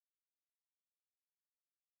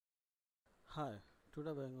Hi,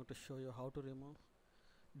 today we are going to show you how to remove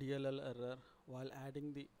DLL error while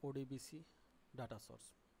adding the ODBC data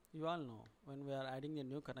source. You all know when we are adding a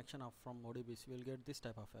new connection from ODBC, we will get this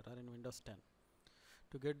type of error in Windows 10.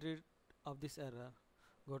 To get rid of this error,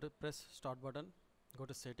 go to press start button, go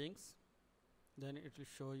to settings, then it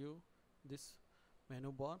will show you this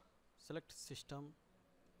menu bar, select system.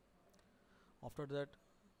 After that,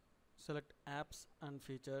 select apps and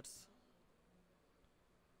features,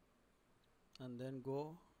 and then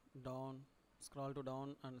go down, scroll to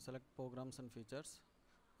down and select programs and features,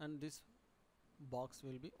 and this box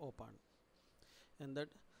will be opened. In that,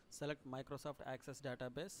 select Microsoft Access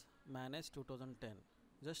Database Manage 2010.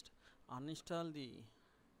 Just uninstall the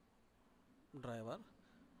driver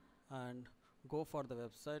and go for the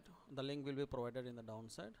website. The link will be provided in the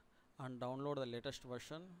downside, and download the latest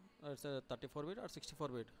version. It's a 34-bit or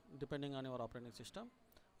 64-bit depending on your operating system,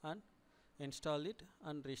 and install it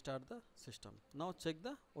and restart the system. Now check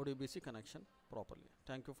the ODBC connection properly.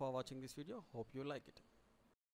 Thank you for watching this video. Hope you like it.